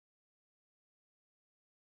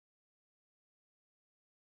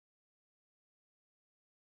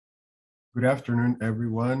Good afternoon,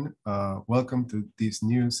 everyone. Welcome to this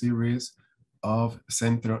new series of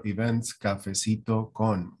Centro events, Cafecito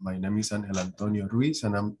Con. My name is Angel Antonio Ruiz,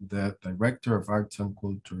 and I'm the Director of Arts and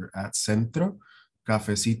Culture at Centro.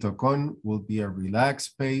 Cafecito Con will be a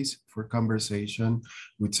relaxed space for conversation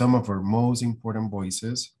with some of our most important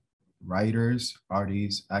voices, writers,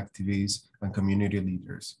 artists, activists, and community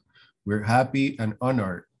leaders. We're happy and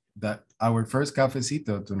honored that our first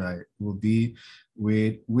cafecito tonight will be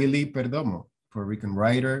with Willie Perdomo, Puerto Rican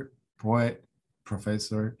writer, poet,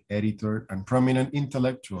 professor, editor, and prominent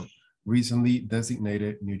intellectual, recently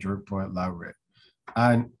designated New York Poet Laureate.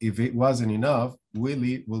 And if it wasn't enough,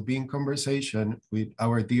 Willie will be in conversation with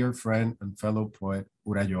our dear friend and fellow poet,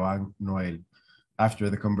 Urayoán Noel. After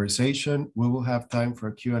the conversation, we will have time for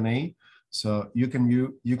a Q&A, so you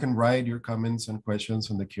can write your comments and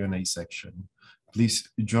questions on the Q&A section.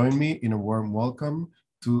 Please join me in a warm welcome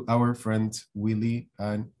to our friends Willie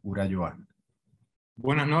and Urayoán.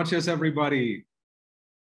 Buenas noches, everybody.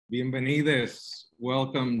 Bienvenidos.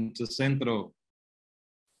 Welcome to Centro.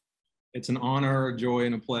 It's an honor, a joy,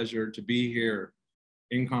 and a pleasure to be here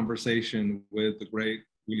in conversation with the great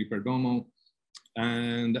Willie Perdomo.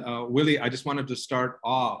 And Willie, I just wanted to start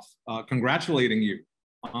off congratulating you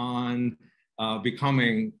on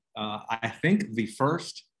becoming, I think, the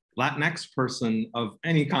first Latinx person of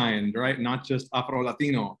any kind, right? Not just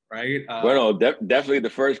Afro-Latino, right? Well, definitely the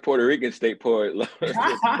first Puerto Rican state poet,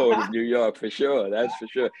 poet of New York, for sure. That's for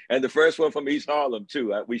sure. And the first one from East Harlem,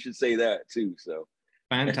 too. We should say that, too. So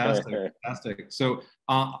fantastic, fantastic. So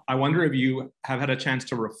I wonder if you have had a chance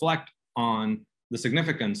to reflect on the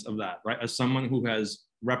significance of that, right? As someone who has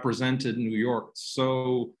represented New York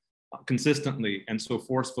so consistently and so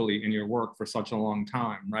forcefully in your work for such a long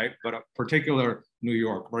time, right? But a particular New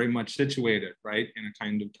York, very much situated, right, in a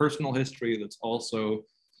kind of personal history that's also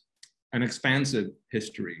an expansive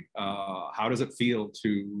history. How does it feel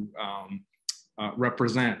to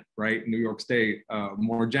represent, right, New York State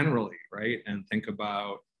more generally, right, and think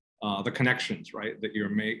about the connections, right, that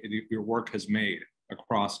your work has made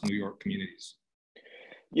across New York communities?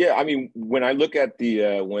 Yeah, I mean, when I look at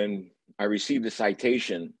the when I received the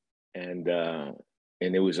citation, and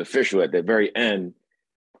it was official at the very end.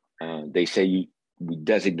 They say we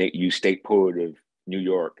designate you state poet of New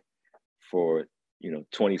York for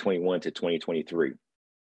 2021 to 2023.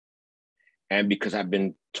 And because I've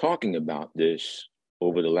been talking about this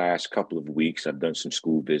over the last couple of weeks, I've done some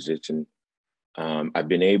school visits, and I've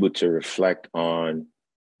been able to reflect on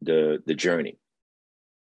the journey.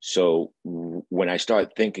 So when I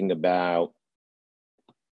start thinking about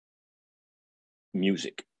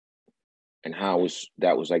music, and how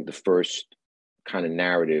that was like the first kind of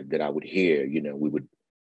narrative that I would hear. We would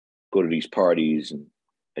go to these parties and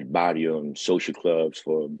at barrio and social clubs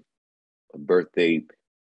for a birthday,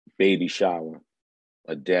 baby shower,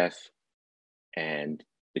 a death, and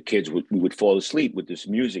the kids we would fall asleep with this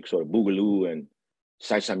music, sort of boogaloo and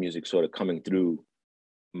salsa music, sort of coming through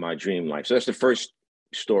my dream life. So that's the first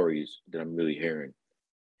stories that I'm really hearing,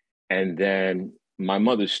 and then my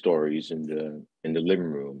mother's stories in the living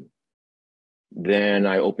room. Then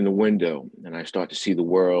I open the window and I start to see the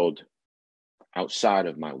world outside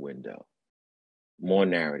of my window, more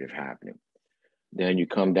narrative happening. Then you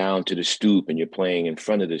come down to the stoop and you're playing in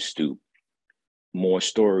front of the stoop, more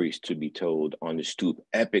stories to be told on the stoop,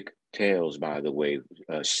 epic tales, by the way,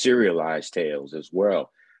 serialized tales as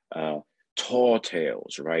well, tall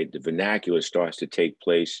tales, right? The vernacular starts to take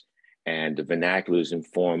place, and the vernacular is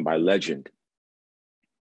informed by legend,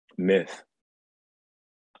 myth,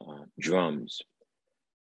 drums.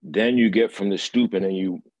 Then you get from the stoop and then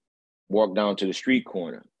you walk down to the street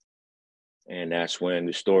corner. And that's when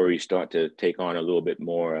the stories start to take on a little bit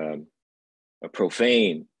more a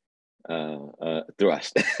profane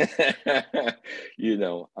thrust, a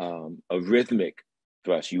rhythmic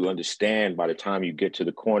thrust. You understand by the time you get to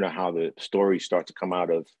the corner how the stories start to come out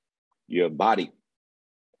of your body,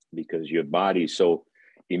 because your body is so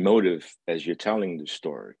emotive as you're telling the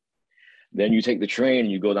story. Then you take the train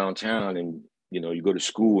and you go downtown, and you go to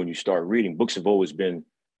school and you start reading. Books have always been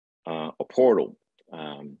a portal.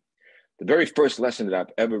 The very first lesson that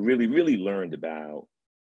I've ever really, really learned about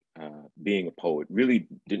being a poet really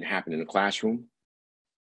didn't happen in a classroom,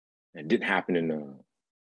 and didn't happen in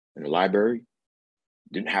a library,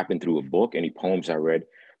 didn't happen through a book, any poems I read,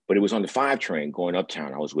 but it was on the 5 train going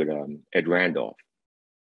uptown. I was with Ed Randolph.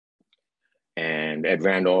 And Ed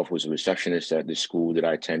Randolph was a receptionist at the school that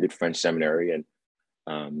I attended, French Seminary. And,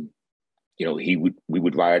 we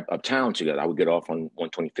would ride uptown together. I would get off on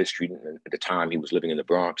 125th Street. And at the time, he was living in the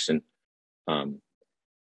Bronx. And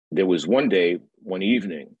there was one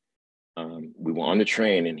evening we were on the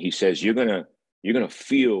train, and he says, you're gonna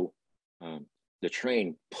feel the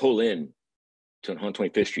train pull in to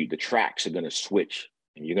 125th Street. The tracks are gonna switch,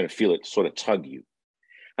 and you're gonna feel it sort of tug you.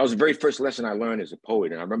 That was the very first lesson I learned as a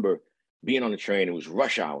poet. And I remember being on the train, it was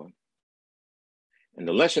rush hour. And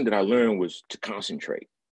the lesson that I learned was to concentrate.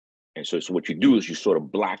 And so what you do is you sort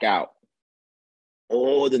of block out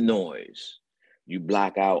all the noise. You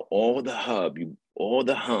block out all the all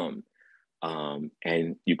the hum.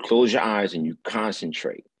 And you close your eyes and you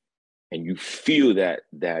concentrate. And you feel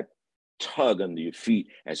that tug under your feet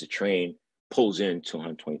as the train pulls into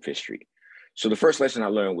 125th Street. So the first lesson I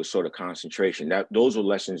learned was sort of concentration. Those were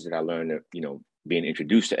lessons that I learned, being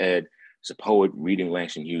introduced to Ed as a poet, reading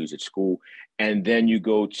Langston Hughes at school. And then you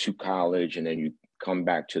go to college, and then you come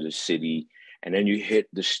back to the city, and then you hit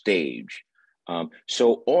the stage.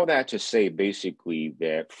 So all that to say, basically,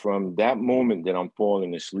 that from that moment that I'm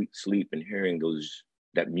falling asleep and hearing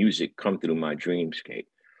that music come through my dreamscape,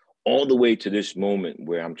 all the way to this moment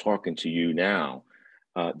where I'm talking to you now,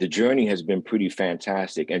 the journey has been pretty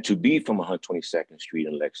fantastic. And to be from 122nd Street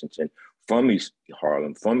in Lexington, from East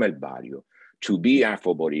Harlem, from El Barrio, to be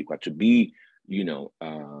Afro Boricua, to be,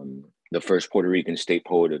 the first Puerto Rican state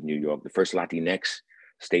poet of New York, the first Latinx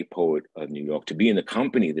state poet of New York, to be in the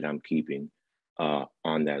company that I'm keeping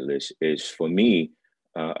on that list is, for me,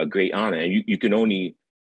 a great honor. And you can only,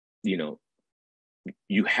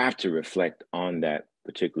 you have to reflect on that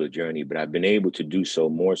particular journey, but I've been able to do so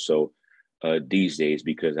more so these days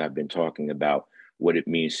because I've been talking about what it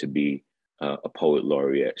means to be a poet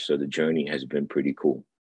laureate. So the journey has been pretty cool.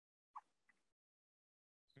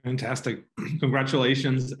 Fantastic.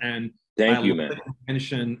 Congratulations. And thank you, man.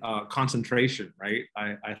 Mention concentration, right?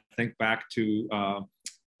 I think back to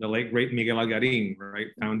the late great Miguel Algarín, right?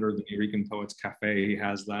 Founder of the New Rican Poets Cafe. He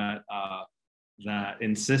has that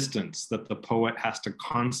insistence that the poet has to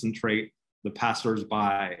concentrate the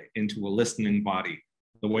passersby into a listening body,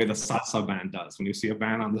 the way the salsa band does. When you see a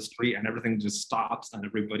band on the street and everything just stops and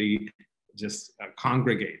everybody just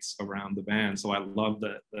congregates around the band. So I love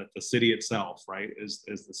that the city itself, right, is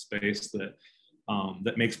the space that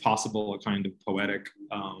that makes possible a kind of poetic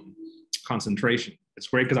concentration. It's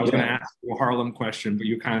great because I was going to ask you a Harlem question, but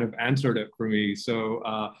you kind of answered it for me. So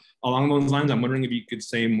along those lines, I'm wondering if you could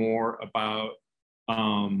say more about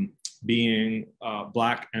being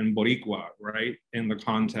Black and Boricua, right, in the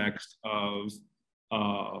context of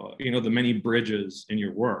the many bridges in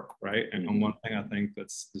your work, right? And one thing I think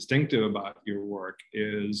that's distinctive about your work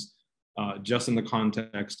is just in the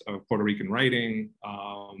context of Puerto Rican writing,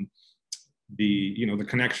 the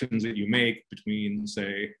connections that you make between,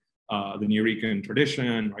 say, the New Rican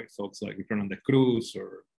tradition, right? Folks like Hernandez Cruz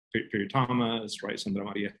or Pierre Thomas, right? Sandra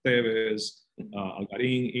Maria Esteves,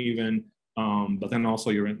 Algarín even. But then also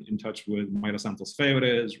you're in touch with Mayra Santos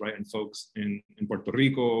Febres, right? And folks in Puerto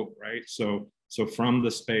Rico, right? So from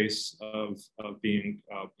the space of being,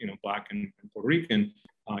 Black and Puerto Rican,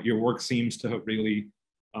 your work seems to have really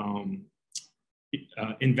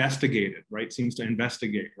investigated, right? Seems to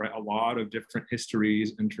investigate, right? A lot of different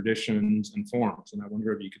histories and traditions and forms. And I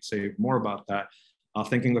wonder if you could say more about that,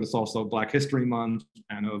 thinking that it's also Black History Month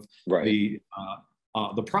and of the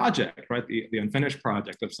project, right? The unfinished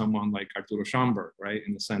project of someone like Arturo Schomburg, right?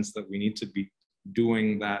 In the sense that we need to be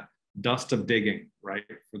doing that dust of digging, right?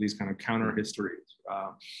 For these kind of counter histories.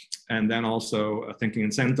 And then also thinking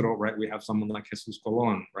in Centro, right? We have someone like Jesus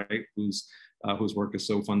Colon, right? Whose work is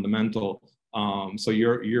so fundamental. So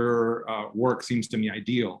your work seems to me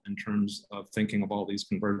ideal in terms of thinking of all these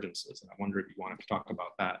convergences. And I wonder if you wanted to talk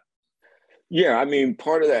about that. Yeah, I mean,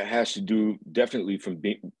 part of that has to do definitely from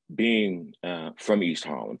being from East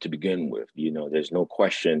Harlem to begin with. There's no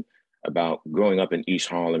question about growing up in East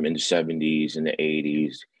Harlem in the 70s and the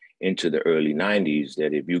 80s into the early 90s,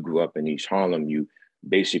 that if you grew up in East Harlem, you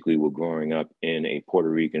basically were growing up in a Puerto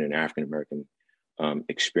Rican and African-American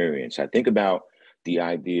experience. I think about the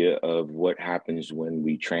idea of what happens when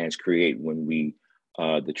we transcreate, when we,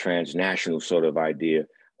 the transnational sort of idea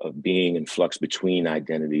of being in flux between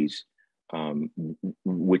identities,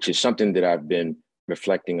 which is something that I've been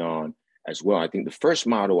reflecting on as well. I think the first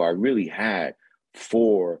model I really had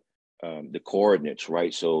for the coordinates,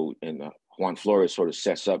 right? So, and Juan Flores sort of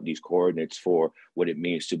sets up these coordinates for what it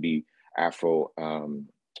means to be Afro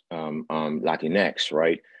Latinx,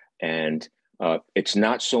 right? And it's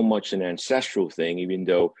not so much an ancestral thing, even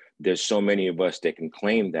though there's so many of us that can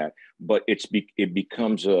claim that, but it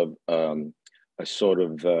becomes a sort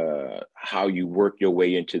of how you work your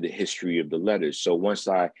way into the history of the letters. So once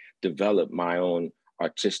I develop my own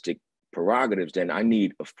artistic prerogatives, then I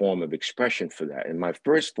need a form of expression for that. And my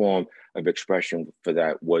first form of expression for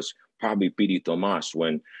that was probably Piri Tomas,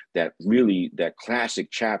 when that classic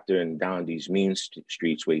chapter in Down These Mean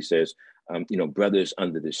Streets where he says, you know, brothers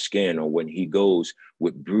under the skin, or when he goes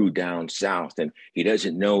with Brew down south and he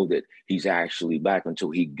doesn't know that he's actually Black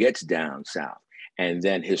until he gets down south. And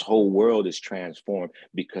then his whole world is transformed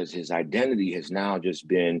because his identity has now just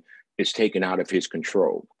been, it's taken out of his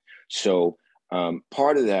control. So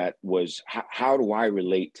part of that was how do I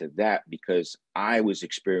relate to that? Because I was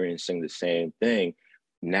experiencing the same thing,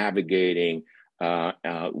 navigating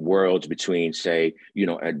worlds between, say, you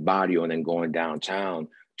know, at Barrio and then going downtown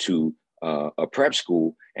to a prep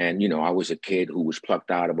school. And, you know, I was a kid who was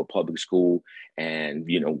plucked out of a public school and,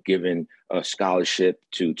 you know, given a scholarship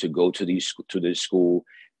to go to this school,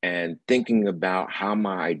 and thinking about how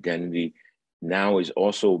my identity now is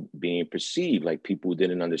also being perceived. Like, people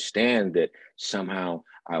didn't understand that somehow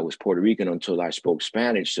I was Puerto Rican until I spoke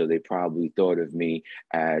Spanish. So they probably thought of me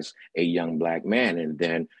as a young Black man. And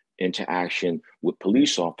then interaction with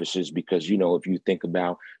police officers, because, you know, if you think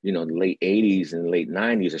about, you know, the late 80s and late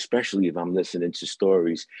 90s, especially if I'm listening to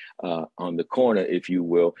stories on the corner, if you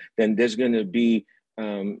will, then there's going to be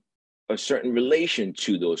a certain relation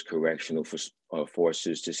to those correctional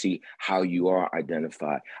forces to see how you are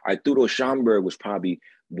identified. Arturo Schomburg was probably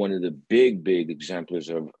one of the big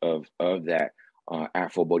exemplars of that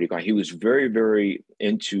Afro Puerto Rican. He was very, very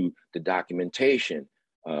into the documentation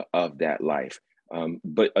of that life.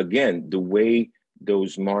 But again, the way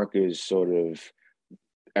those markers sort of,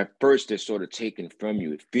 at first they're sort of taken from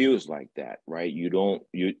you. It feels like that, right? You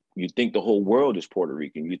think the whole world is Puerto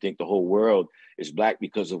Rican. You think the whole world is Black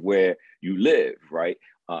because of where you live, right?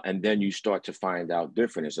 And then you start to find out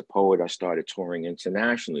different. As a poet, I started touring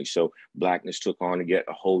internationally. So Blackness took on to get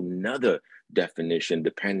a whole nother definition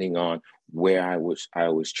depending on where I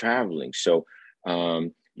was traveling. So,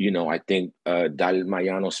 you know, I think Dalil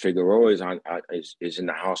Mayanos Figueroa is in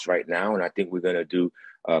the house right now. And I think we're going to do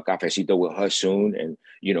Cafecito with her soon. And,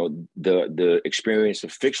 you know, the experience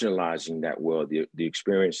of fictionalizing that world, the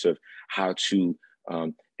experience of how to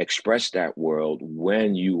express that world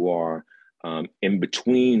when you are in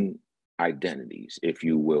between identities, if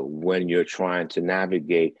you will, when you're trying to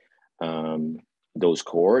navigate those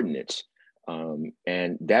coordinates.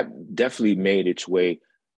 And that definitely made its way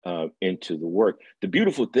into the work. The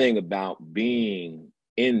beautiful thing about being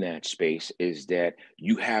in that space is that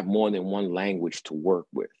you have more than one language to work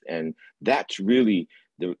with. And that's really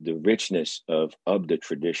the richness of the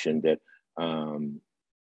tradition that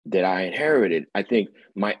I inherited. I think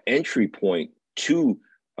my entry point to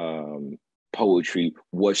poetry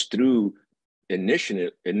was through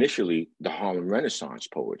initially the Harlem Renaissance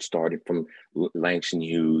poets, started from Langston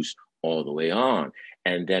Hughes all the way on.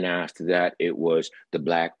 And then after that, it was the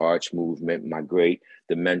Black Arts Movement. My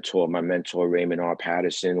mentor, Raymond R.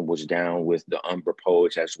 Patterson, was down with the Umbra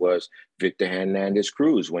poets, as was Victor Hernandez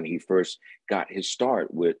Cruz when he first got his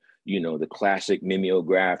start with, you know, the classic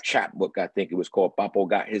mimeograph chapbook. I think it was called Papo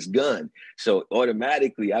Got His Gun. So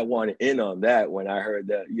automatically I wanted in on that when I heard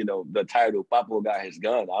that, you know, the title Papo Got His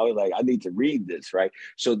Gun. I was like, I need to read this, right?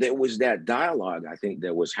 So there was that dialogue, I think,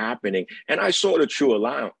 that was happening. And I saw the true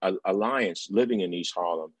alliance living in East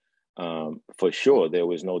Harlem. For sure, there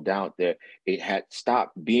was no doubt that it had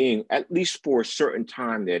stopped being, at least for a certain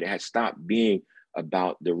time, that it had stopped being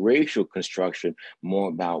about the racial construction, more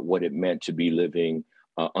about what it meant to be living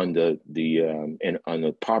under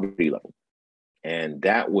the poverty level. And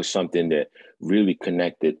that was something that really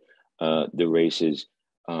connected the races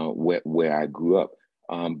where I grew up.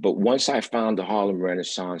 But once I found the Harlem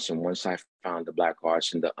Renaissance, and once I found the Black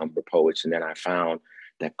Arts and the Umbra poets, and then I found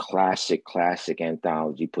that classic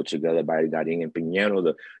anthology put together by Garín and Piñero,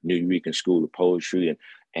 the Nuyorican School of Poetry,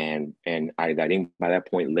 and Garín by that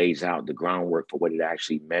point lays out the groundwork for what it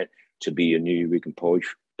actually meant to be a Nuyorican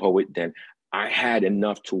poet, then I had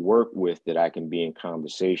enough to work with that I can be in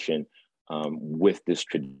conversation with this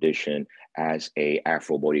tradition as a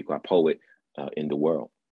Afro-Boricua poet in the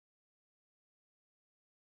world.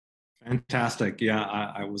 Fantastic. Yeah,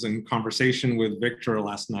 I was in conversation with Victor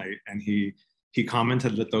last night, and he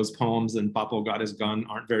commented that those poems in Papo Got His Gun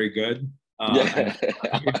aren't very good. Yeah,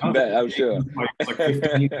 I bet, I'm sure. Like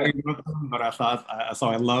 15 but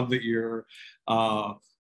I love that you're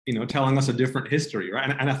you know, telling us a different history,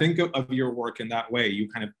 right? And I think of your work in that way. You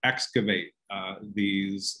kind of excavate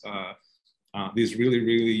these really,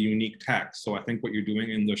 really unique texts. So I think what you're doing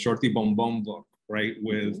in the Shorty Bombom book, right,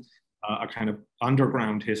 with a kind of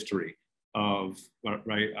underground history of,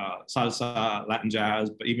 right, salsa, Latin jazz,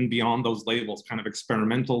 but even beyond those labels, kind of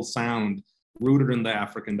experimental sound rooted in the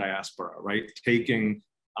African diaspora, right? Taking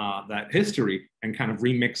that history and kind of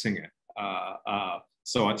remixing it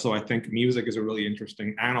So I think music is a really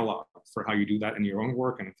interesting analog for how you do that in your own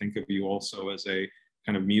work. And I think of you also as a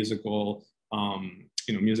kind of musical,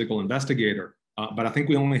 musical investigator. But I think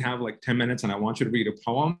we only have like 10 minutes and I want you to read a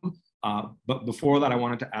poem. But before that, I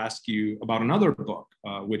wanted to ask you about another book,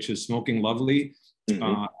 which is Smoking Lovely. And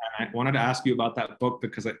I wanted to ask you about that book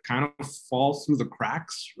because it kind of falls through the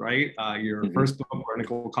cracks, right? Your first book, where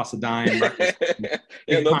Nicole cost a dime. Right?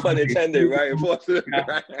 Yeah, no pun intended, right?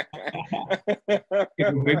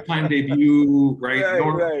 Big time debut, right? Right,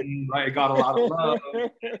 Norton, right? Got a lot of love.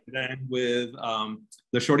 And then with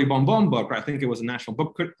the Shorty Bon Bon book, right? I think it was a National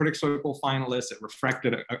Book Critics Circle finalist. It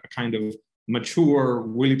reflected a kind of mature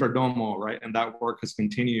Willie Perdomo, right? And that work has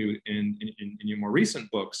continued in your more recent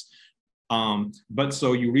books. But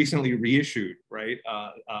so you recently reissued, right,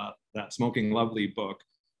 that Smoking Lovely book.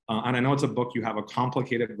 And I know it's a book you have a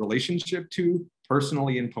complicated relationship to,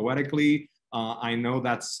 personally and poetically. I know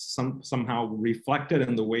that's somehow reflected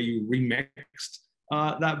in the way you remixed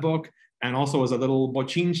that book, and also as a little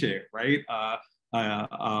bochinche, right?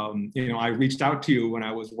 I reached out to you when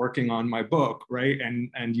I was working on my book, right? And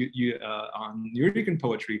you on Puerto Rican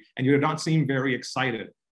poetry, and you did not seem very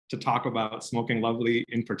excited to talk about Smoking Lovely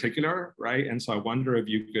in particular, right? And so I wonder if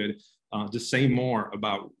you could just say more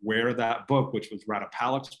about where that book, which was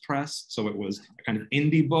Ratapalix Press, so it was a kind of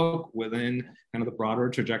indie book within kind of the broader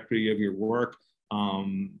trajectory of your work.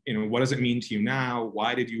 What does it mean to you now?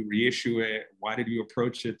 Why did you reissue it? Why did you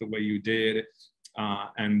approach it the way you did?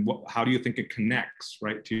 And how do you think it connects,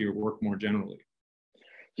 right, to your work more generally?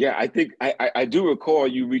 Yeah, I think I do recall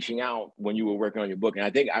you reaching out when you were working on your book, and I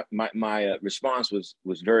think my response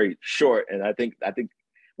was very short. And I think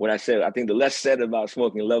what I said, I think the less said about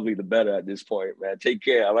Smoking Lovely, the better at this point, man. Take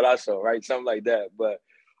care, abrazo, right? Something like that. But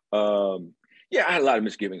yeah, I had a lot of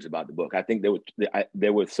misgivings about the book. I think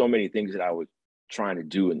there were so many things that I was trying to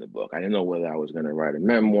do in the book. I didn't know whether I was going to write a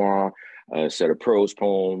memoir, a set of prose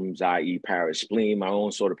poems, i.e. Paris Spleen, my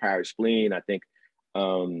own sort of Paris Spleen. I think.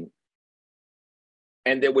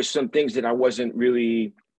 And there were some things that I wasn't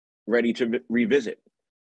really ready to revisit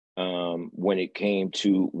when it came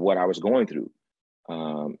to what I was going through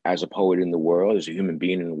as a poet in the world, as a human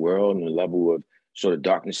being in the world, and the level of sort of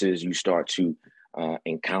darknesses you start to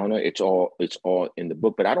encounter. It's all in the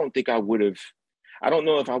book. But I don't think I would have. I don't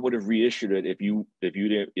know if I would have reissued it if you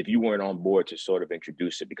weren't on board to sort of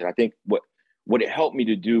introduce it, because I think what it helped me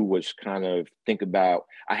to do was kind of think about.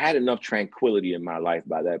 I had enough tranquility in my life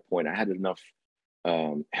by that point. I had enough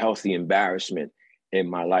healthy embarrassment in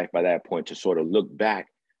my life by that point to sort of look back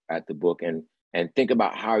at the book and think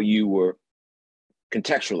about how you were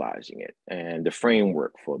contextualizing it and the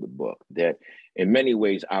framework for the book. That in many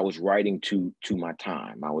ways I was writing to my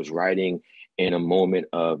time. I was writing in a moment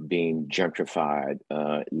of being gentrified,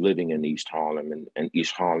 living in East Harlem, and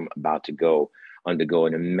East Harlem about to undergo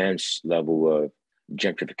an immense level of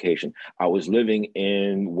gentrification. I was living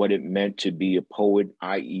in what it meant to be a poet,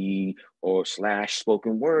 i.e. or /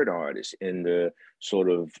 spoken word artist, in the sort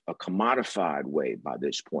of a commodified way by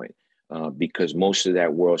this point, because most of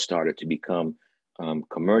that world started to become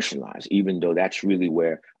commercialized, even though that's really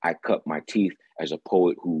where I cut my teeth as a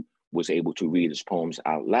poet who was able to read his poems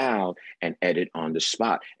out loud and edit on the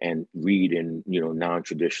spot and read in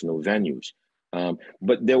non-traditional venues.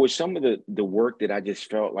 But there was some of the work that I just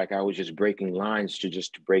felt like I was just breaking lines to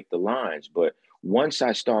break the lines. But once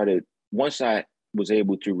I was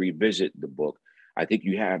able to revisit the book, I think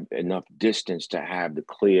you have enough distance to have the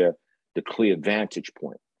clear vantage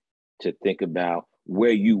point to think about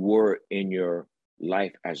where you were in your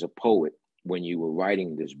life as a poet when you were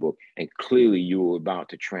writing this book. And clearly you were about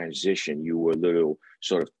to transition. You were a little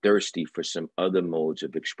sort of thirsty for some other modes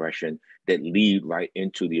of expression that lead right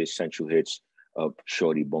into the essential hits of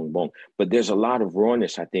Shorty Bong Bong. But there's a lot of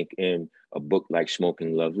rawness, I think, in a book like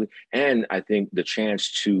Smoking Lovely. And I think the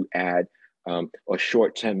chance to add a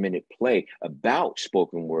short 10-minute play about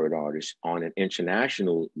spoken word artists on an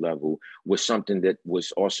international level was something that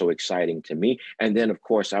was also exciting to me. And then, of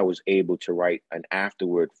course, I was able to write an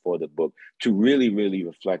afterword for the book to really, really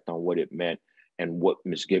reflect on what it meant and what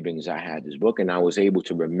misgivings I had this book. And I was able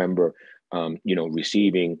to remember,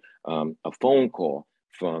 receiving a phone call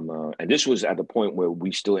from, and this was at the point where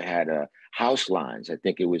we still had house lines. I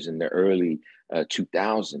think it was in the early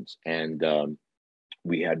 2000s. And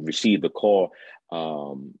we had received a call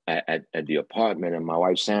at the apartment, and my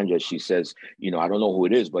wife, Sandra, she says, I don't know who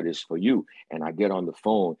it is, but it's for you. And I get on the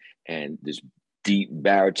phone, and this deep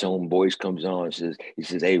baritone voice comes on and he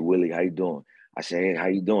says, "Hey, Willie, how you doing?" I say, "Hey, how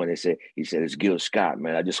you doing?" He said, "It's Gil Scott,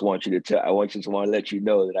 man. I just want you to let you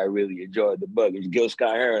know that I really enjoyed the book. It's Gil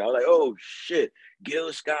Scott Heron." I was like, "Oh shit,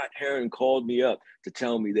 Gil Scott-Heron called me up to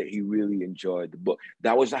tell me that he really enjoyed the book.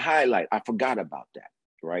 That was a highlight. I forgot about that,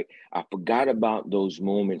 right? I forgot about those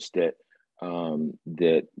moments that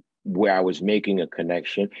where I was making a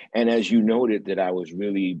connection. And as you noted, that I was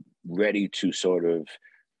really ready to sort of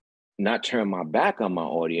not turn my back on my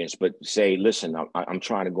audience, but say, listen, I'm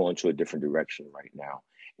trying to go into a different direction right now.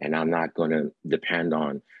 And I'm not going to depend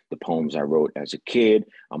on the poems I wrote as a kid.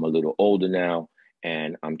 I'm a little older now,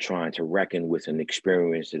 and I'm trying to reckon with an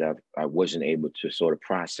experience that I wasn't able to sort of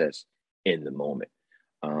process in the moment.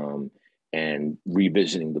 And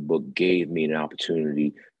revisiting the book gave me an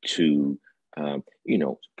opportunity to,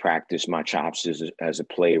 practice my chops as a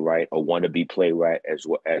playwright, a wannabe playwright, as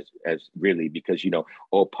well as really, because,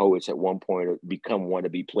 all poets at one point become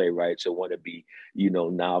wannabe playwrights or wannabe,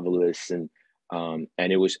 novelists. And I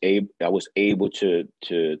was able to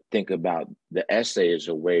think about the essay as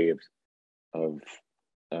a way of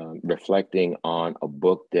reflecting on a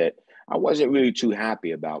book that I wasn't really too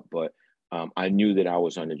happy about, but I knew that I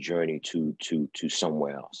was on a journey to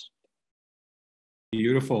somewhere else.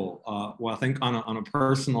 Beautiful. Well, I think on a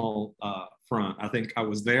personal front, I think I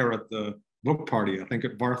was there at the book party. I think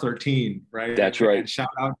at bar 13, right? That's right. And shout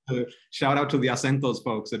out to the Acentos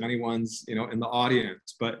folks, if anyone's in the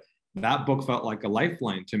audience. But that book felt like a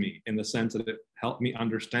lifeline to me in the sense that it helped me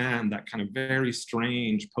understand that kind of very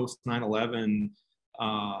strange post 9/11,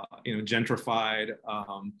 gentrified,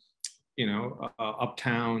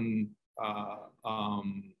 uptown,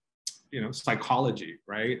 psychology,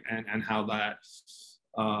 right? And how that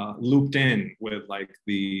looped in with like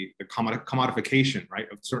the commodification, right,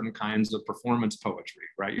 of certain kinds of performance poetry,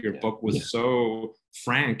 right? Your book was so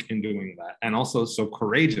frank in doing that, and also so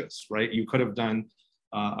courageous, right? You could have done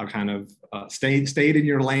a kind of stayed in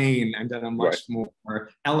your lane and done a much more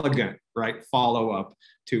elegant, right, follow-up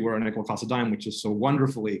to Where a Nickel Costs a Dime, which is so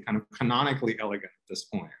wonderfully kind of canonically elegant at this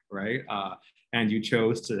point, right? And you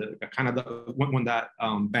chose to kind of when that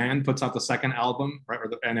band puts out the second album, right?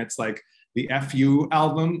 And it's like the FU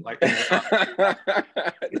album, like it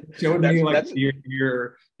showed me like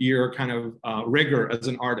your kind of rigor as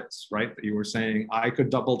an artist, right? That you were saying, I could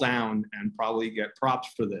double down and probably get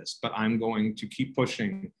props for this, but I'm going to keep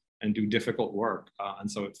pushing and do difficult work. And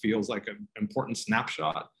so it feels like an important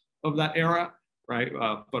snapshot of that era, right?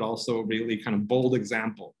 But also a really kind of bold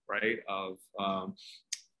example, right? Of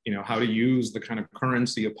how to use the kind of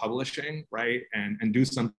currency of publishing, right? And do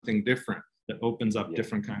something different that opens up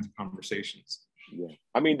different kinds of conversations. Yeah,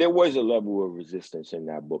 I mean, there was a level of resistance in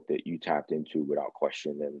that book that you tapped into without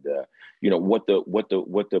question, and what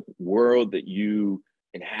the world that you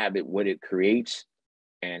inhabit, what it creates,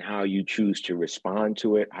 and how you choose to respond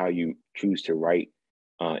to it, how you choose to write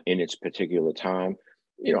in its particular time.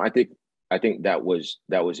 I think that was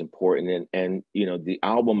important, and the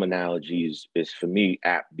album analogy is for me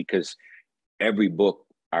apt because every book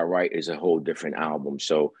I write is a whole different album.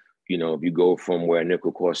 So if you go from Where a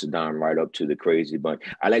Nickel Costs a Dime right up to The Crazy Bunch,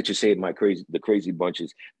 I like to say The Crazy Bunch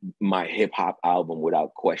is my hip hop album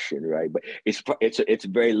without question, right? But it's a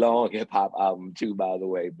very long hip hop album too, by the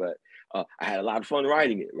way. But I had a lot of fun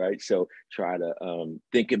writing it, right? So try to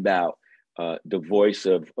think about the voice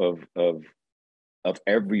of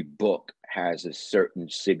every book has a certain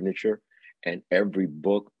signature, and every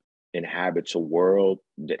book inhabits a world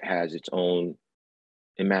that has its own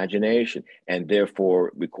imagination and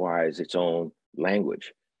therefore requires its own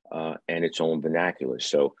language and its own vernacular.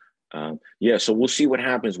 So so we'll see what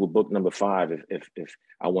happens with book number 5 if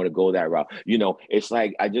I want to go that route. It's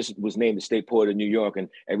like I just was named the State Poet of New York, and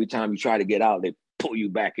every time you try to get out, they pull you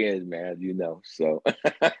back in, man, so.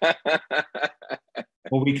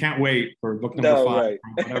 Well, we can't wait for book number 5, right.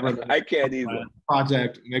 whatever I can't either.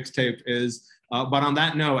 Project mixtape is. But on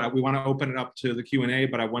that note, we want to open it up to the Q&A,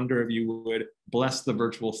 but I wonder if you would bless the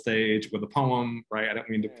virtual stage with a poem, right? I don't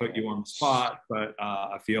mean to put you on the spot, but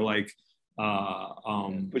I feel like...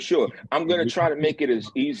 for sure. I'm going to try to make it as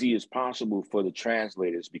easy as possible for the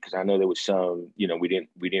translators, because I know there was some, we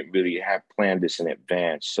didn't really have planned this in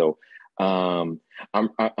advance. So I'm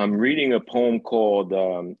reading a poem called,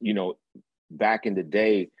 Back in the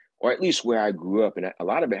Day, or at least where I grew up. And a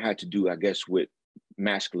lot of it had to do, I guess, with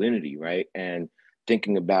masculinity, right? And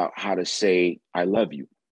thinking about how to say, I love you.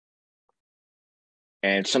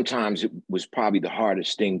 And sometimes it was probably the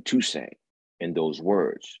hardest thing to say in those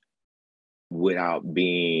words without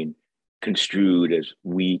being construed as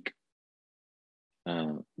weak,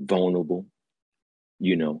 vulnerable,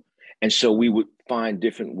 And so we would find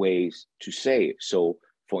different ways to say it. So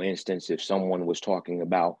for instance, if someone was talking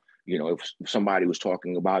about, if somebody was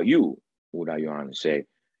talking about you, Urayoán would say,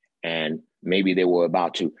 and maybe they were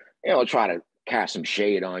about to, try to cast some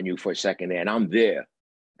shade on you for a second there, and I'm there,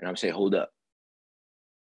 and I'm saying, hold up.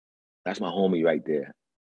 That's my homie right there.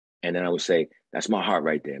 And then I would say, that's my heart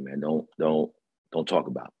right there, man. Don't talk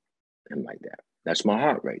about him like that. That's my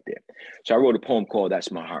heart right there. So I wrote a poem called That's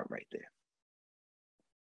My Heart Right There.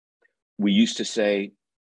 We used to say,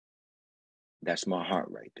 that's my heart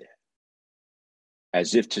right there.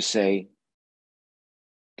 As if to say,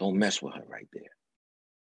 don't mess with her right there.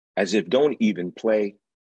 As if don't even play,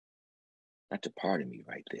 that's a part of me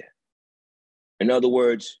right there. In other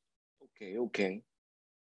words, okay.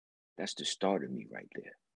 That's the start of me right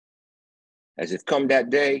there. As if come that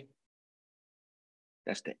day,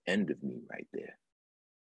 that's the end of me right there.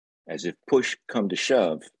 As if push come to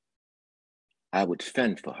shove, I would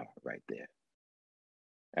fend for her right there.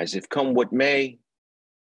 As if come what may,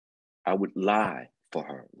 I would lie for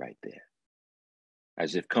her right there.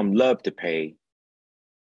 As if come love to pay,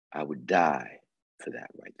 I would die for that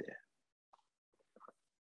right there.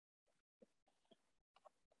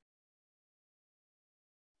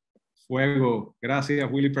 Fuego. Gracias,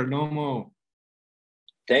 Willie Perdomo.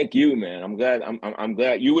 Thank you, man. I'm glad. I'm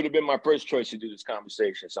glad you would have been my first choice to do this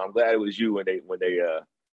conversation. So I'm glad it was you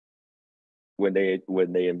when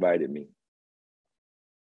they invited me.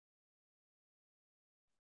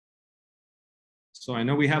 So I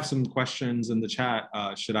know we have some questions in the chat.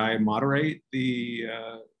 Should I moderate the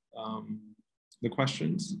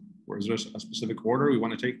questions, or is there a specific order we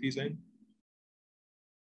want to take these in?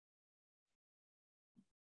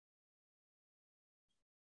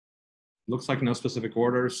 Looks like no specific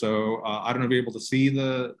order, so I don't know if you're able to see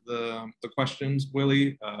the questions,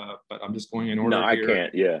 Willie, but I'm just going in order. No, I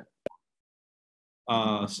can't. Yeah.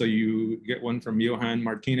 So you get one from Johan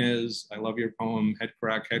Martinez. I love your poem, Head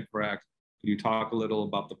Crack, Head Crack. Could you talk a little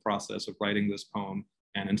about the process of writing this poem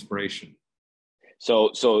and inspiration?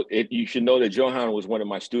 So you should know that Johan was one of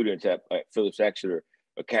my students at Phillips Exeter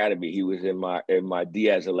Academy. He was in my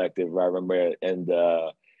Diaz elective, I remember, and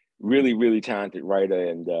really talented writer,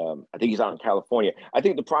 and I think he's out in California. I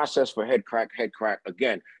think the process for Head Crack,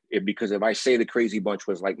 again, because if I Say the Crazy Bunch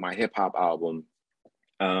was like my hip hop album,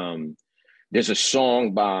 there's a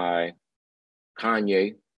song by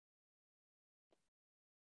Kanye,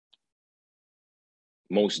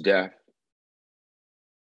 Mos Def,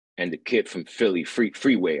 and the kid from Philly,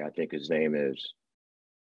 Freeway, I think his name is,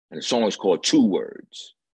 and the song is called 2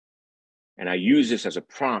 Words. And I use this as a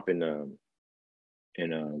prompt in a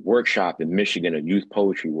workshop in Michigan, a youth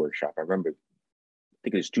poetry workshop. I remember, I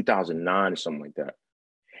think it was 2009 or something like that.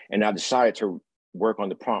 And I decided to work on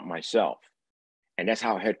the prompt myself. And that's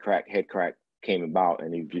how Head Crack came about.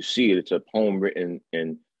 And if you see it, it's a poem written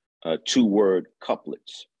in 2-word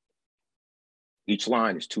couplets. Each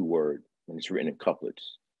line is 2 words, and it's written in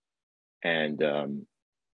couplets. And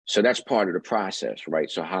so that's part of the process, right?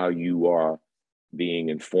 So how you are being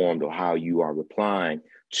informed or how you are replying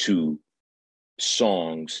to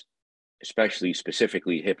songs, especially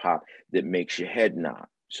specifically hip hop, that makes your head nod.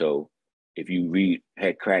 So if you read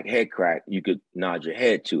Head Crack, you could nod your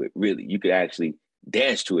head to it. Really, you could actually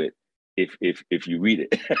dance to it if you read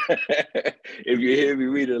it. If you hear me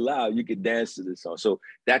read it aloud, you could dance to this song. So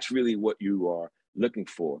that's really what you are looking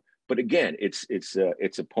for. But again, it's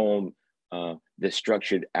a poem that's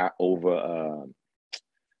structured over.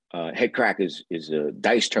 Head Crack is a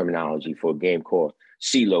dice terminology for a game called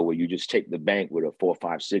CeeLo, where you just take the bank with a 4,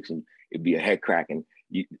 5, 6, and it'd be a head crack, and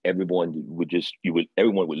everyone would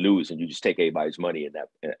lose, and you just take everybody's money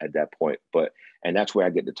at that point. And that's where I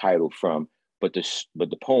get the title from. But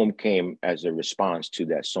the poem came as a response to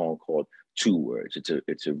that song called 2 Words.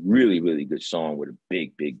 It's a really good song with a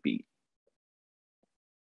big beat.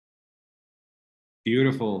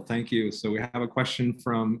 Beautiful, thank you. So we have a question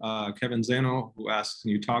from Kevin Zano, who asks, can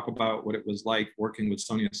you talk about what it was like working with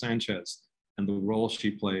Sonia Sanchez and the role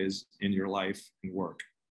she plays in your life and work?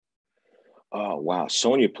 Oh, wow.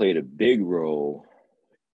 Sonia played a big role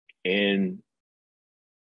in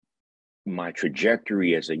my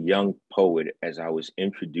trajectory as a young poet as I was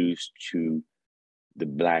introduced to the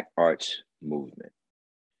Black arts movement.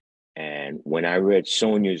 And when I read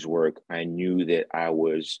Sonia's work, I knew that I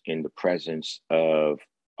was in the presence of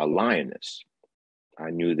a lioness. I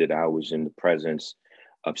knew that I was in the presence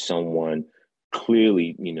of someone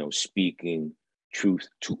clearly, speaking truth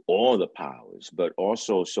to all the powers, but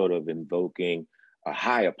also sort of invoking a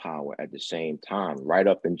higher power at the same time, right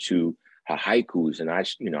up into her haikus. And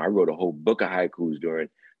I wrote a whole book of haikus during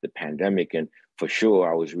the pandemic. And for sure,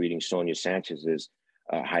 I was reading Sonia Sanchez's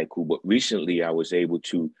haiku. But recently, I was able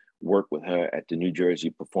to work with her at the New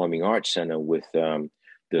Jersey Performing Arts Center with the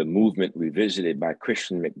movement revisited by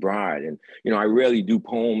Christian McBride. And, I rarely do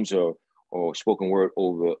poems or or spoken word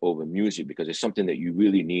over music, because it's something that you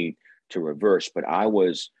really need to reverse. But I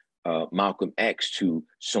was Malcolm X to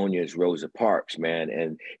Sonia's Rosa Parks, man,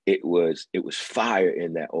 and it was fire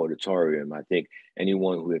in that auditorium. I think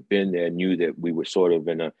anyone who had been there knew that we were sort of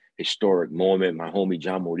in a historic moment. My homie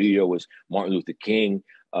John Murillo was Martin Luther King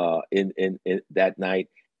in that night,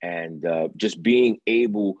 and just being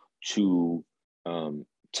able to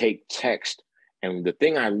take text. And the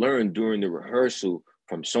thing I learned during the rehearsal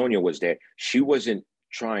from Sonia was that she wasn't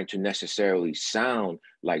trying to necessarily sound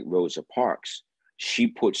like Rosa Parks. She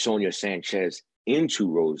put Sonia Sanchez into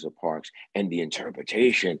Rosa Parks, and the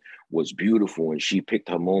interpretation was beautiful. And she picked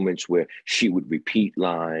her moments where she would repeat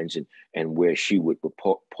lines and where she would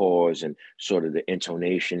pause, and sort of the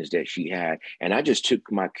intonations that she had. And I just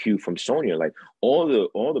took my cue from Sonia. Like all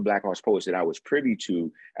the Black arts poets that I was privy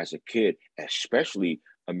to as a kid, especially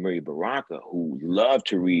Amiri Baraka, who loved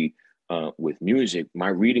to read with music, my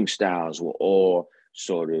reading styles were all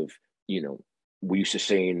sort of, we used to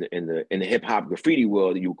say in the hip hop graffiti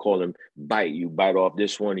world, you would call them bite. You bite off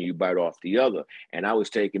this one and you bite off the other. And I was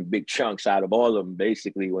taking big chunks out of all of them,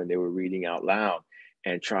 basically, when they were reading out loud,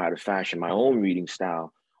 and try to fashion my own reading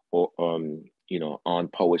style, or on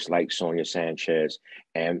poets like Sonia Sanchez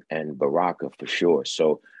and Baraka, for sure.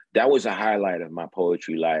 So that was a highlight of my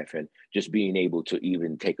poetry life. And just being able to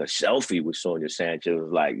even take a selfie with Sonia Sanchez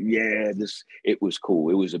was like, yeah, it was cool.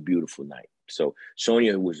 It was a beautiful night. So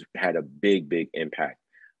Sonia had a big impact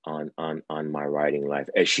on my writing life,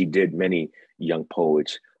 as she did many young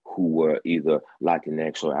poets who were either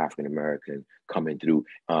Latinx or African American coming through.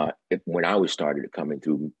 When I was started coming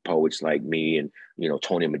through, poets like me and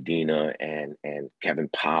Tony Medina and Kevin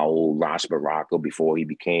Powell, Ras Baraka before he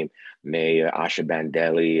became mayor, Asha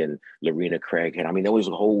Bandeli and Lorena Craighead. I mean, there was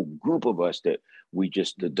a whole group of us that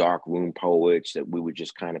the dark room poets, that we would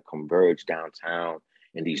just kind of converge downtown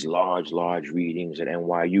in these large readings at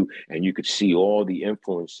NYU. And you could see all the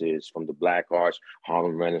influences from the Black arts,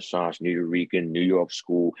 Harlem Renaissance, Nuyorican, New York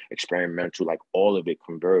School, experimental, like all of it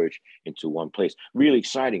converged into one place. Really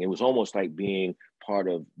exciting. It was almost like being part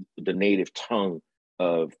of the native tongue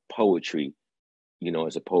of poetry,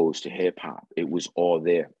 as opposed to hip hop. It was all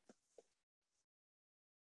there.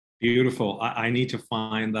 Beautiful. I need to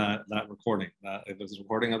find that recording. If there's a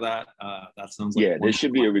recording of that, that sounds like there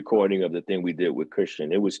should be a recording of the thing we did with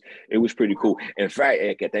Christian. It was pretty cool. In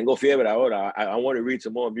fact, que tengo fiebre ahora. I want to read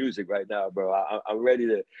some more music right now, bro. I'm ready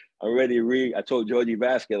to read. I told Georgie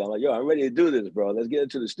Vasquez, I'm like, yo, I'm ready to do this, bro. Let's get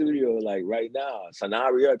into the studio like right now.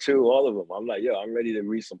 Sanaria too, all of them. I'm like, yo, I'm ready to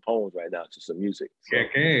read some poems right now to some music. So.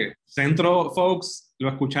 Okay. Centro folks,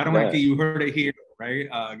 lo escucharon aquí. You heard it here. Right,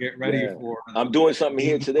 get ready for. I'm doing something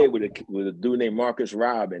here today with a dude named Marcus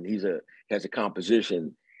Robb, and he has a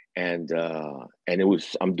composition, and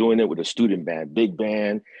I'm doing it with a student band, big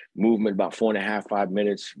band movement, about 4.5, 5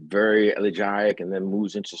 minutes, very elegiac, and then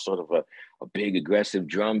moves into sort of a big aggressive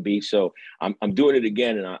drum beat. So I'm doing it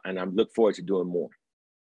again, and I look forward to doing more.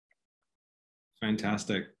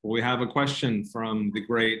 Fantastic. Well, we have a question from the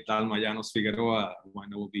great Dalma Llanos Figueroa, who I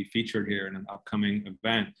know will be featured here in an upcoming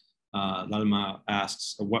event. Dalma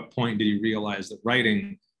asks, at what point did you realize that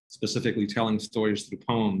writing, specifically telling stories through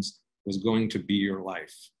poems, was going to be your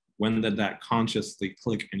life? When did that consciously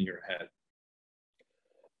click in your head?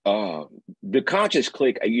 The conscious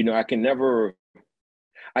click, I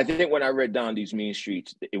think when I read Down These Mean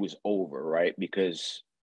Streets, it was over, right? Because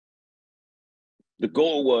the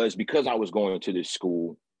goal was, because I was going to this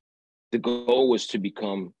school, the goal was to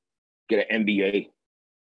get an MBA,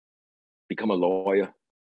 become a lawyer,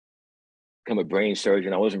 become a brain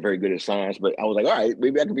surgeon. I wasn't very good at science, but I was like, all right,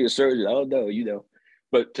 maybe I could be a surgeon. I don't know,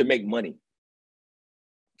 but to make money.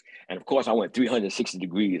 And of course, I went 360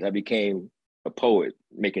 degrees. I became a poet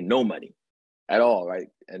making no money at all, right?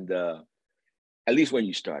 And at least when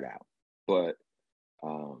you start out. But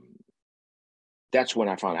that's when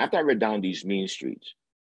I found, after I read Down These Mean Streets,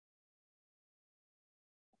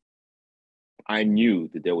 I knew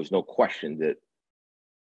that there was no question that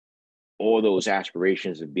all those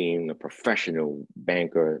aspirations of being a professional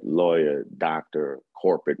banker, lawyer, doctor,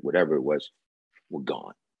 corporate, whatever it was, were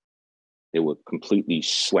gone. They were completely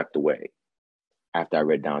swept away after I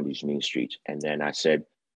read Down These Mean Streets. And then I said,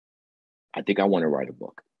 I think I want to write a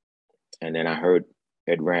book. And then I heard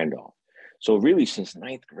Ed Randolph. So really, since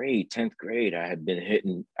 9th grade, 10th grade, I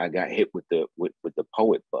got hit with the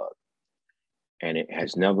poet bug. And it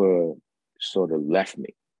has never sort of left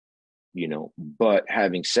me, But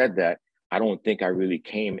having said that, I don't think I really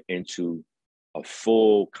came into a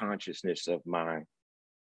full consciousness of my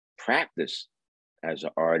practice as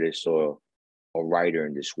an artist or a writer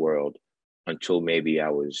in this world until maybe I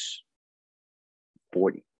was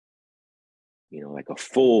 40. you know, like a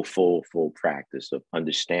full practice of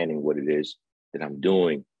understanding what it is that I'm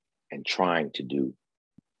doing and trying to do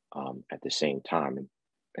at the same time.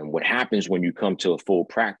 And what happens when you come to a full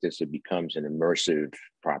practice, it becomes an immersive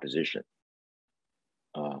proposition.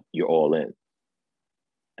 You're all in.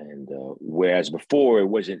 And whereas before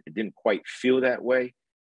it didn't quite feel that way.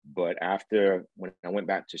 But after, when I went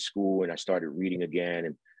back to school and I started reading again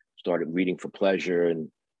and started reading for pleasure and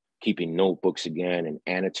keeping notebooks again and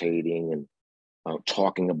annotating and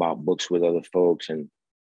talking about books with other folks, and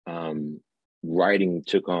writing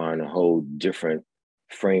took on a whole different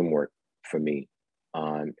framework for me.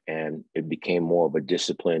 And it became more of a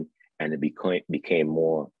discipline, and it became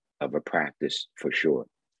more of a practice for sure.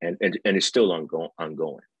 And it's still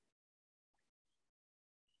ongoing.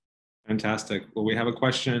 Fantastic. Well, we have a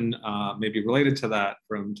question maybe related to that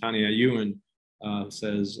from Tanya Ewan.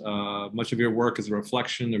 Says, much of your work is a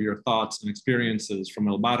reflection of your thoughts and experiences from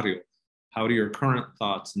El Barrio. How do your current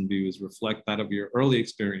thoughts and views reflect that of your early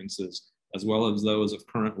experiences, as well as those of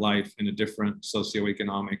current life in a different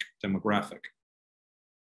socioeconomic demographic?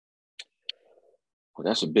 Well,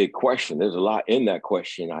 that's a big question. There's a lot in that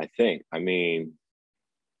question, I think. I mean,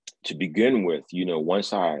 to begin with, you know,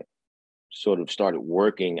 once I sort of started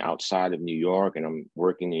working outside of New York and I'm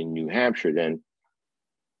working in New Hampshire, then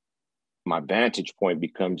my vantage point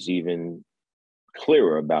becomes even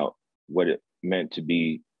clearer about what it meant to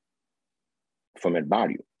be from El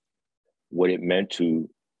Barrio, what it meant to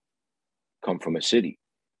come from a city,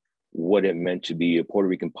 what it meant to be a Puerto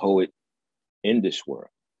Rican poet in this world.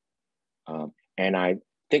 And I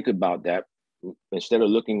think about that instead of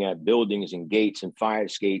looking at buildings and gates and fire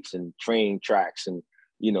escapes and train tracks and,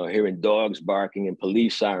 you know, hearing dogs barking and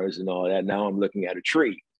police sirens and all that. Now I'm looking at a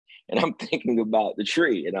tree and I'm thinking about the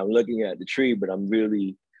tree, and I'm looking at the tree, but I'm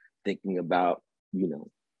really thinking about, you know,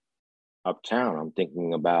 uptown. I'm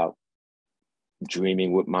thinking about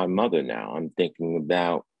dreaming with my mother now. I'm thinking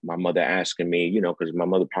about my mother asking me, you know, because my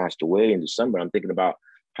mother passed away in December. I'm thinking about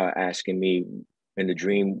her asking me in the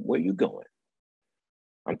dream, where you going?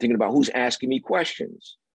 I'm thinking about who's asking me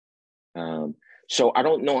questions. So I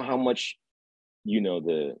don't know how much, you know,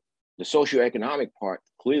 the socioeconomic part,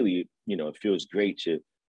 clearly, you know, it feels great to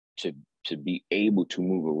be able to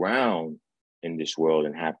move around in this world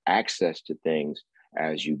and have access to things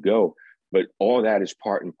as you go. But all that is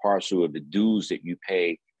part and parcel of the dues that you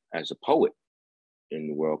pay as a poet in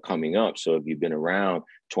the world coming up. So if you've been around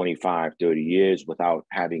 25, 30 years without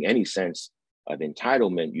having any sense of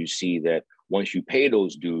entitlement, you see that once you pay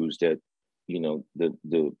those dues, that, you know,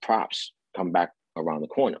 the props come back around the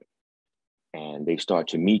corner and they start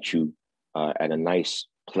to meet you at a nice,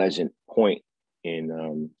 pleasant point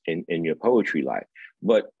in your poetry life.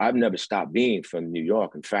 But I've never stopped being from New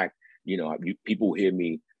York. In fact, you know, people hear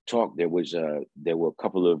me talk. There were a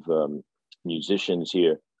couple of musicians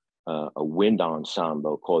here, a wind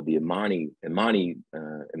ensemble called the Imani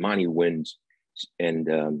Winds,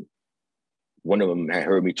 and one of them had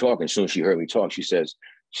heard me talk. And as soon as she heard me talk, she says,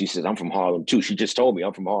 I'm from Harlem too. She just told me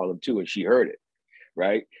I'm from Harlem too, and she heard it,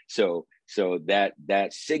 right? So that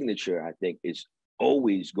signature, I think, is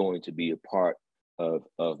always going to be a part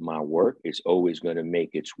of my work. It's always going to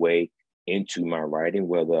make its way into my writing,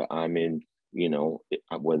 whether I'm in, you know,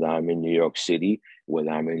 whether I'm in New York City,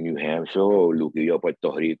 whether I'm in New Hampshire, or Luquillo,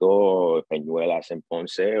 Puerto Rico, or Peñuelas and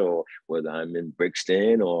Ponce, or whether I'm in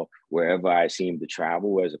Brixton, or wherever I seem to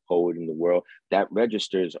travel as a poet in the world. That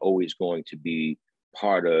register is always going to be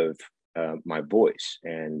part of my voice,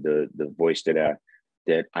 and the voice that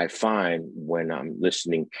I find when I'm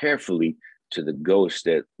listening carefully to the ghosts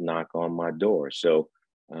that knock on my door. So,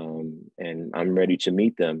 and I'm ready to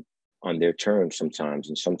meet them on their terms sometimes,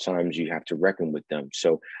 and sometimes you have to reckon with them.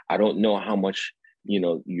 So I don't know how much, you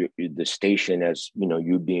know, the station, as, you know,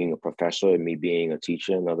 you being a professor and me being a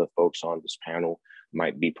teacher and other folks on this panel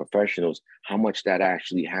might be professionals, how much that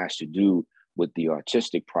actually has to do with the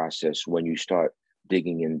artistic process when you start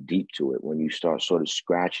digging in deep to it, when you start sort of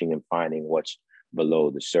scratching and finding what's below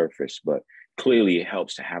the surface. But clearly it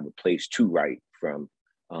helps to have a place to write from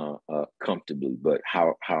comfortably. But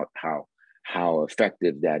how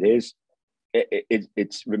effective that is,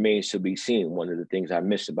 it remains to be seen. One of the things I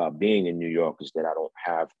miss about being in New York is that I don't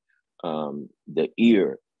have the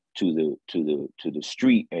ear to the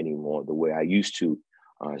street anymore the way I used to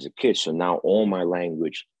as a kid. So now all my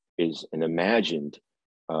language is an imagined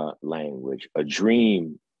language, a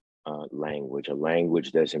dream language, a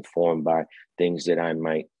language that's informed by things that I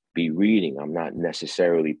might be reading. I'm not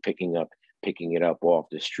necessarily picking up picking it up off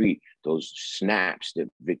the street. Those snaps that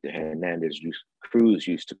Victor Cruz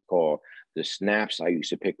used to call the snaps I used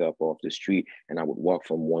to pick up off the street, and I would walk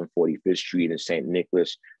from 145th Street in St.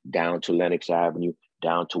 Nicholas down to Lenox Avenue,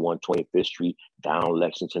 down to 125th Street, down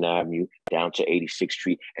Lexington Avenue, down to 86th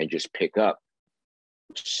Street, and just pick up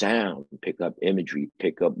sound, pick up imagery,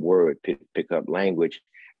 pick up word, pick up language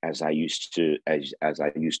as I used to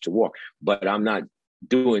walk. But I'm not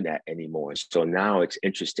doing that anymore. So now it's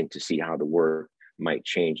interesting to see how the work might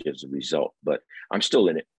change as a result, but I'm still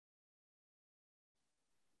in it.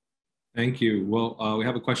 Thank you. Well, we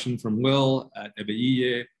have a question from Will at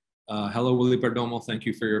Ebeye. Hello, Willie Perdomo. Thank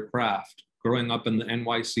you for your craft. Growing up in the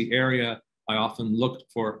NYC area, I often looked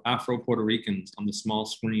for Afro Puerto Ricans on the small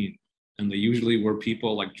screen, and they usually were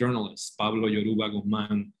people like journalists, Pablo Yoruba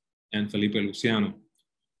Guzman and Felipe Luciano.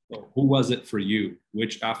 So who was it for you?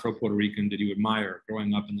 Which Afro Puerto Rican did you admire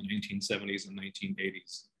growing up in the 1970s and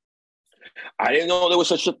 1980s? I didn't know there was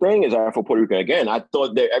such a thing as Afro Puerto Rican. Again, I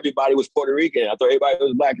thought that everybody was Puerto Rican. I thought everybody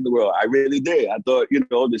was Black in the world. I really did. I thought,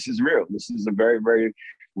 this is real. This is a very, very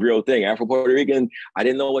real thing. Afro Puerto Rican, I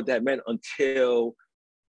didn't know what that meant until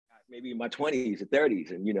maybe in my 20s or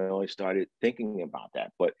 30s. And, I started thinking about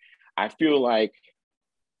that. But I feel like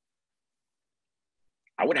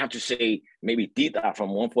I would have to say maybe Tita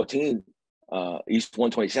from 114 East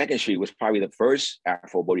 122nd Street was probably the first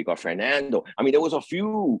Afro Boricua. Fernando. I mean, there was a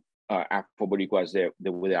few Afro Boricuas there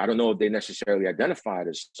that were there. I don't know if they necessarily identified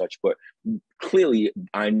as such, but clearly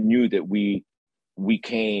I knew that we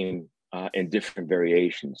came in different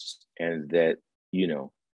variations, and that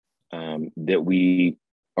that we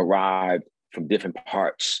arrived from different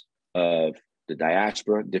parts of the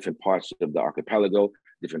diaspora, different parts of the archipelago,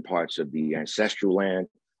 different parts of the ancestral land,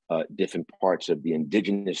 different parts of the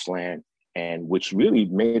indigenous land, and which really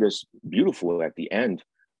made us beautiful at the end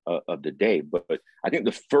of the day. But I think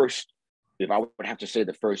the first, if I would have to say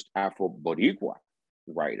the first Afro Boricua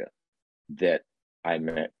writer that I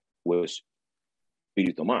met was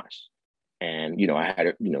Piri Tomas. And, I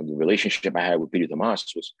had, the relationship I had with Piri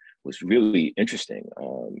Tomas was really interesting.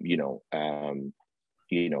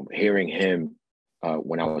 Hearing him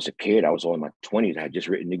when I was a kid, I was all in my 20s. I had just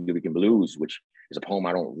written Nigga Rican Blues, which is a poem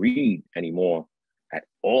I don't read anymore at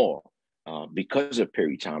all because of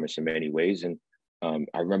Perry Thomas in many ways. And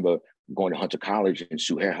I remember going to Hunter College, and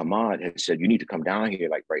Suhair Hamad had said, you need to come down here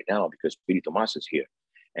like right now because Piri Tomas is here.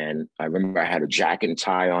 And I remember I had a jacket and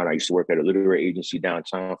tie on. I used to work at a literary agency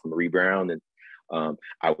downtown for Marie Brown. And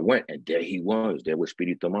I went, and there he was. There was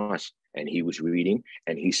Piri Tomas, and he was reading.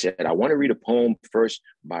 And he said, I want to read a poem first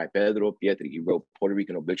by Pedro Pietri. He wrote Puerto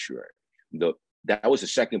Rican Obituary. That was the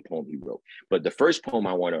second poem he wrote. But the first poem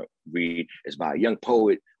I want to read is by a young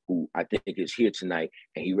poet who I think is here tonight,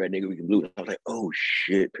 and he read Nigga Rican Blues. I was like, oh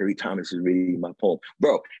shit, Perry Thomas is reading my poem,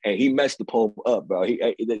 bro. And he messed the poem up, bro.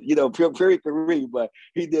 Perry can read, but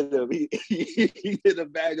he did a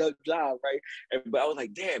bang up job, right? But I was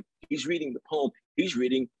like, damn, he's reading the poem. He's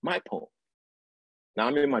reading my poem. Now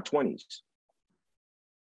I'm in my 20s.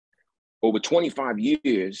 Over 25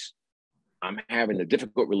 years, I'm having a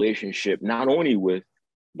difficult relationship, not only with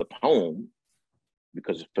the poem,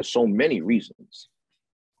 because for so many reasons,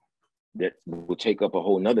 that will take up a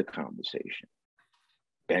whole nother conversation.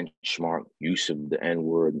 Benchmark, use of the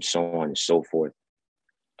N-word, and so on and so forth.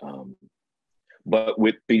 But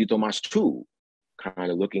with Piri Tomas too,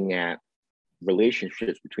 kind of looking at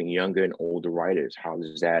relationships between younger and older writers. How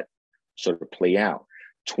does that sort of play out?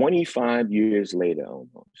 25 years later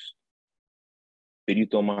almost, Piri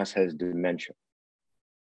Tomas has dementia.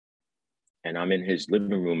 And I'm in his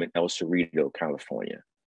living room in El Cerrito, California.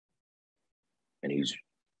 And he's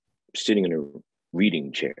sitting in a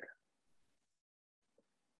reading chair.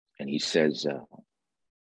 And he says,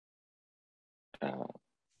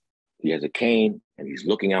 he has a cane and he's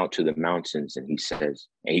looking out to the mountains, and he says,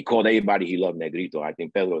 and he called everybody he loved Negrito. I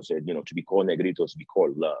think Pedro said, to be called Negrito is to be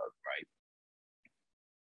called love, right?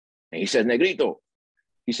 And he says, Negrito,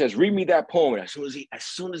 he says, read me that poem. And as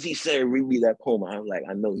soon as he said, read me that poem, I was like,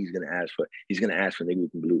 I know he's gonna ask for Nigga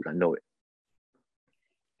Rican Blues. I know it.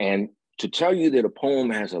 And to tell you that a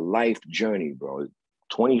poem has a life journey, bro,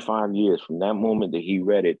 25 years from that moment that he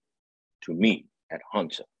read it to me at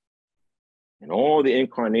Hunter, and all the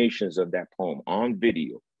incarnations of that poem on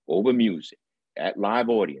video, over music, at live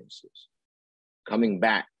audiences, coming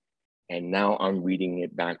back, and now I'm reading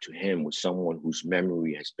it back to him with someone whose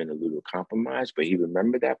memory has been a little compromised, but he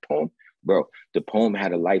remembered that poem. Bro, the poem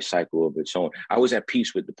had a life cycle of its own. I was at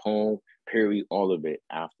peace with the poem, Perry, all of it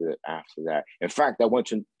after that. In fact, I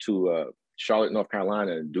went to Charlotte, North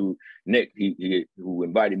Carolina, and dude, Nick, he who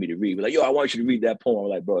invited me to read, was like, yo, I want you to read that poem.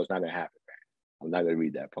 I'm like, bro, it's not gonna happen, man. I'm not going to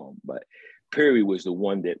read that poem, but Perry was the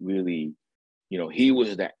one that really, you know, he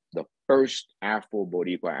was the first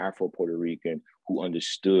Afro-Boricua, Afro-Puerto Rican who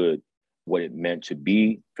understood what it meant to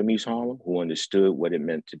be from East Harlem, who understood what it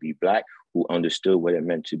meant to be Black, who understood what it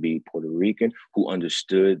meant to be Puerto Rican, who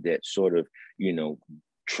understood that sort of, you know,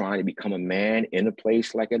 trying to become a man in a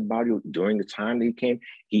place like El Barrio during the time that he came.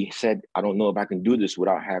 He said, I don't know if I can do this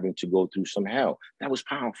without having to go through some hell. That was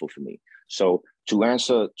powerful for me. So to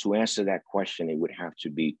answer that question, it would have to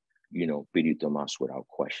be, you know, Willie Tomas without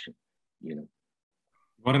question, you know.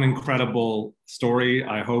 What an incredible story.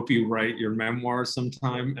 I hope you write your memoir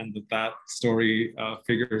sometime and that story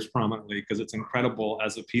figures prominently, because it's incredible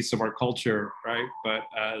as a piece of our culture, right? But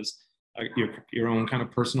as your own kind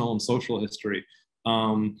of personal and social history.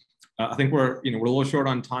 I think we're a little short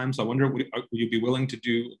on time, so I wonder, would you be willing to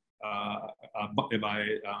do, if I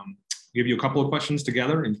give you a couple of questions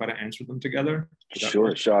together and try to answer them together?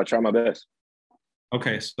 Sure, I'll try my best.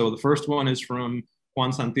 Okay, so the first one is from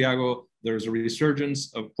Juan Santiago. There's a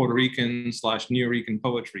resurgence of Puerto Rican / Neo-Rican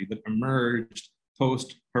poetry that emerged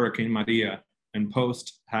post-Hurricane Maria and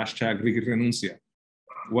post#Renuncia.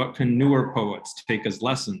 What can newer poets take as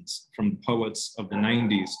lessons from the poets of the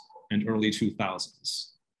 90s and early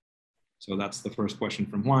 2000s? So that's the first question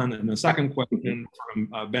from Juan. And the second question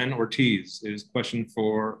from Ben Ortiz is a question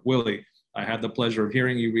for Willie. I had the pleasure of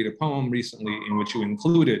hearing you read a poem recently in which you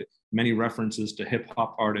included many references to hip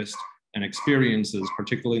hop artists and experiences,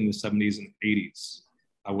 particularly in the 70s and 80s.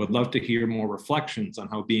 I would love to hear more reflections on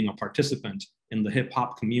how being a participant in the hip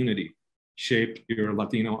hop community shaped your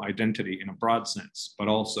Latino identity in a broad sense, but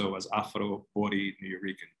also as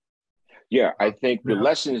Afro-Puerto-Rican. Yeah, I think the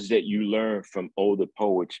lessons that you learn from older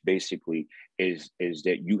poets basically is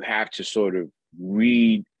that you have to sort of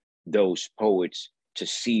read those poets to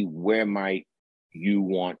see where might you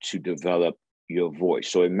want to develop your voice.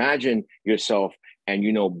 So imagine yourself, and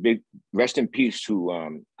you know, big rest in peace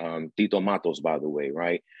to Tito Matos, by the way,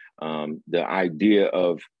 right? The idea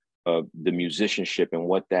of the musicianship and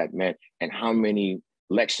what that meant, and how many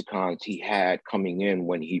lexicons he had coming in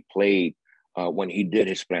when he played, when he did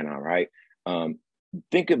his plena, right?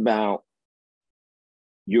 Think about,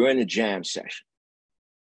 you're in a jam session,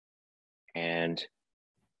 and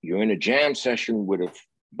you're in a jam session with a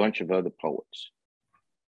bunch of other poets.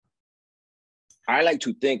 I like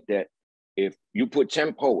to think that if you put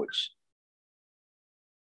 10 poets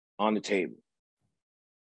on the table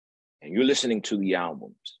and you're listening to the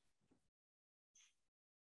albums,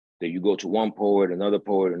 that you go to one poet, another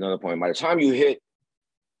poet, another poet. By the time you hit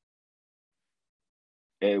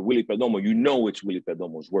Willie Perdomo, you know it's Willie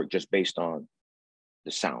Perdomo's work just based on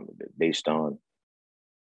the sound of it, based on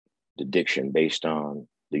the diction, based on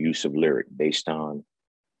the use of lyric, based on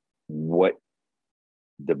what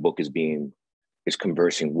the book is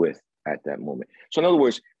conversing with at that moment. So in other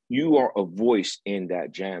words, you are a voice in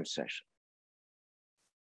that jam session.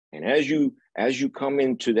 And as you come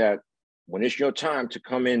into that, when it's your time to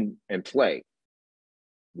come in and play,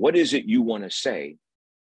 what is it you want to say?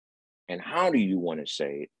 And how do you want to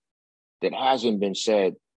say it that hasn't been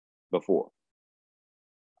said before?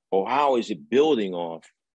 Or how is it building off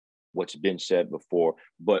what's been said before,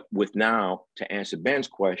 but with now, to answer Ben's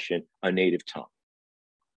question, a native tongue?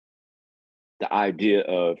 The idea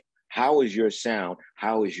of how is your sound,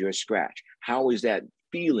 how is your scratch? How is that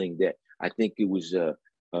feeling that, I think it was a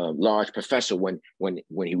large professor when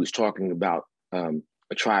he was talking about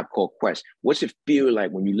A Tribe Called Quest. What's it feel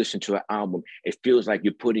like when you listen to an album? It feels like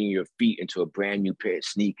you're putting your feet into a brand new pair of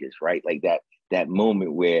sneakers, right? Like that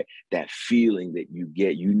moment where that feeling that you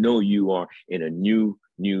get, you know you are in a new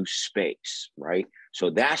space, right? So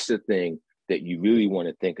that's the thing that you really want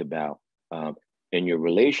to think about in your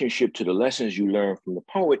relationship to the lessons you learn from the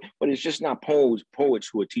poet. But it's just not poets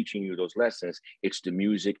who are teaching you those lessons. It's the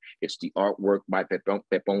music, it's the artwork by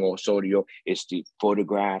Pepón Osorio, it's the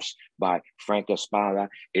photographs by Frank Espada,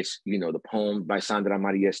 it's, you know, the poem by Sandra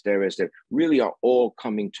Maria Esteves that really are all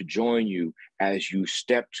coming to join you as you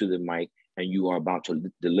step to the mic and you are about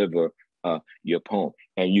to deliver your poem.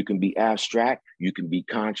 And you can be abstract, you can be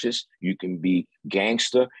conscious, you can be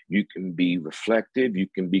gangster, you can be reflective, you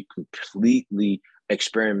can be completely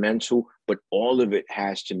experimental, but all of it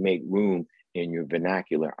has to make room in your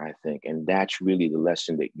vernacular, I think. And that's really the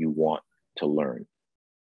lesson that you want to learn.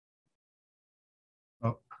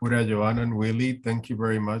 Urayoán and Willie, thank you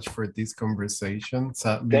very much for this conversation.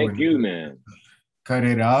 Sadly, thank you, man. cut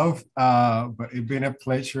it off. But it's been a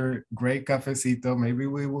pleasure. Great cafecito. Maybe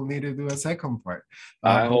we will need to do a second part.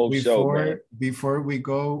 I hope so, man. Before we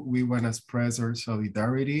go, we want to express our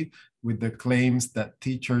solidarity with the claims that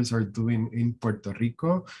teachers are doing in Puerto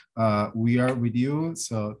Rico. We are with you.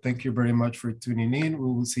 So thank you very much for tuning in.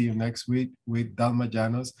 We will see you next week with Dalma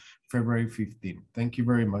Llanos, February 15. Thank you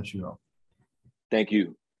very much, you all. Thank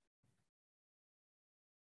you.